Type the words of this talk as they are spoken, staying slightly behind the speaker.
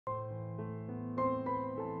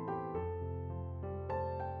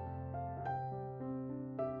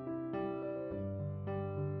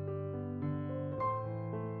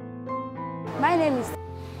My name is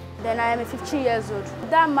then I am 15 years old.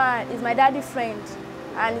 That man is my daddy friend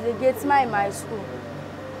and is a gate man in my school.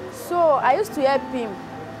 So I used to help him.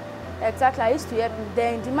 Exactly, I used to help him.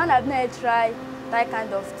 Then the man had never tried that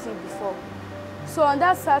kind of thing before. So on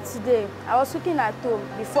that Saturday, I was cooking at home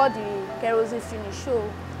before the kerosene finished.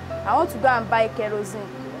 So I want to go and buy kerosene.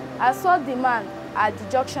 I saw the man at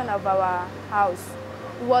the junction of our house.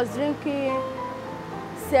 He was drinking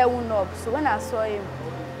 7-Up. So when I saw him,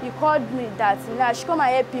 he called me that I should come and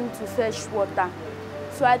help him to fetch water.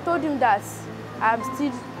 So I told him that I'm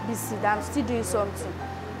still busy, that I'm still doing something.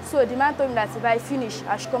 So the man told me that if I finish,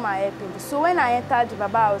 I should come and help him. So when I entered the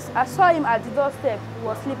Baba house, I saw him at the doorstep. He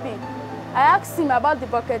was sleeping. I asked him about the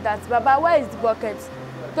bucket, that Baba, where is the bucket?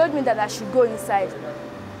 He told me that I should go inside.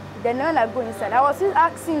 Then when I go inside, I was still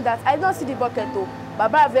asking that I don't see the bucket though.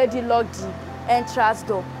 Baba already locked the entrance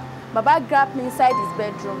door. Baba grabbed me inside his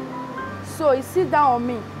bedroom. So he sit down on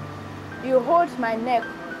me. He hold my neck.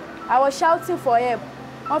 I was shouting for help.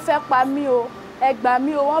 Wọ́n fẹ́ pa mí o, ẹ gbà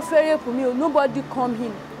mí o, wọ́n fẹ́ rape me o, nobody come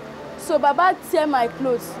in. So Baba tear my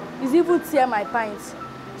clothes. He even tear my pants.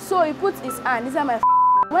 So he put his hand inside my.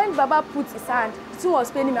 When Baba put his hand, the thing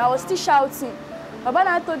was paining me. I was still shouting. Baba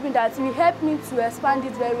now told me that he will help me to expand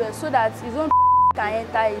it very well so that his own can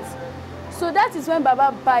enter it. So that is when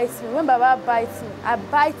Baba bites me. When Baba bites me, I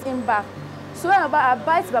bite him back. So when I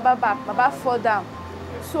bite Baba back, Baba fall down.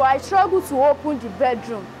 So I struggle to open the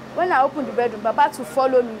bedroom. When I opened the bedroom, Baba to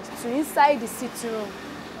follow me to inside the sitting room.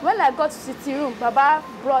 When I got to the sitting room, Baba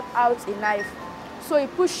brought out a knife. So he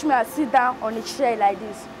pushed me and sit down on a chair like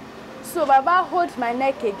this. So Baba hold my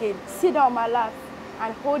neck again, sit down on my lap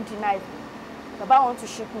and hold the knife. Baba want to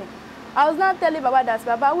shoot me. I was not telling Baba that,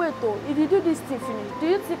 Baba, wait oh, if you do this thing finish, do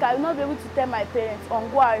you think I will not be able to tell my parents or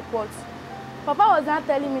go and report? Papa was not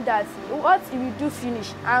telling me that, what if you do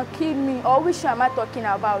finish and kill me, or which one am I talking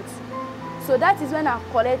about? So that is when I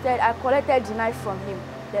collected the knife from him.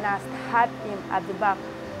 Then I stabbed him at the back.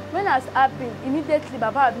 When I stabbed him, immediately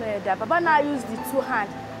Baba had no idea. Baba now used the two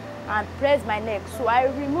hands and pressed my neck. So I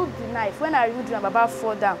removed the knife. When I removed the knife, Baba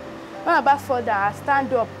fall down. When Baba fall down, I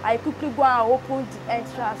stand up. I quickly go and open the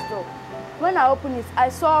entrance door. When I opened it, I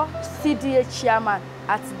saw CDA chairman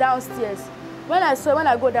at downstairs. When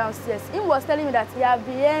I go downstairs, he was telling me that he had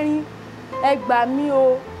been hearing Egba mi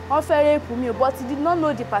o, wọ́n fẹ́ rape me o, but he did not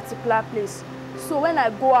know the particular place. So when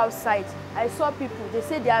I go outside, I saw people. They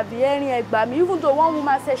say they have been hearing Egba mi. Even though one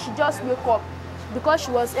woman said she just wake up because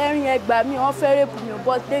she was hearing Egba mi, wọ́n fẹ́ rape me o,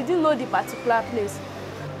 but they didn't know the particular place.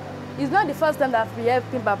 It's not the first time that I've been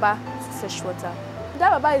helping Baba to fetch water.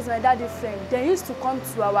 That Baba is my daddy friend. They used to come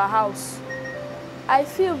to our house. I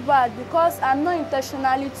feel bad because I'm not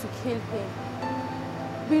intentionally to kill him.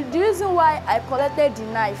 But the reason why I collected the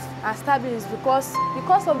knife and stabbed him is because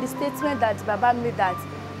of the statement that Baba made that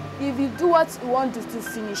if you do what you want to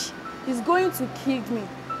finish, he's going to kill me.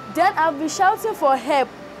 Then I've been shouting for help.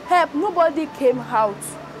 Help, nobody came out.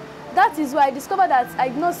 That is why I discovered that I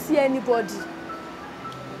did not see anybody.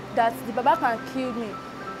 That the Baba can kill me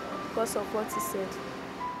because of what he said.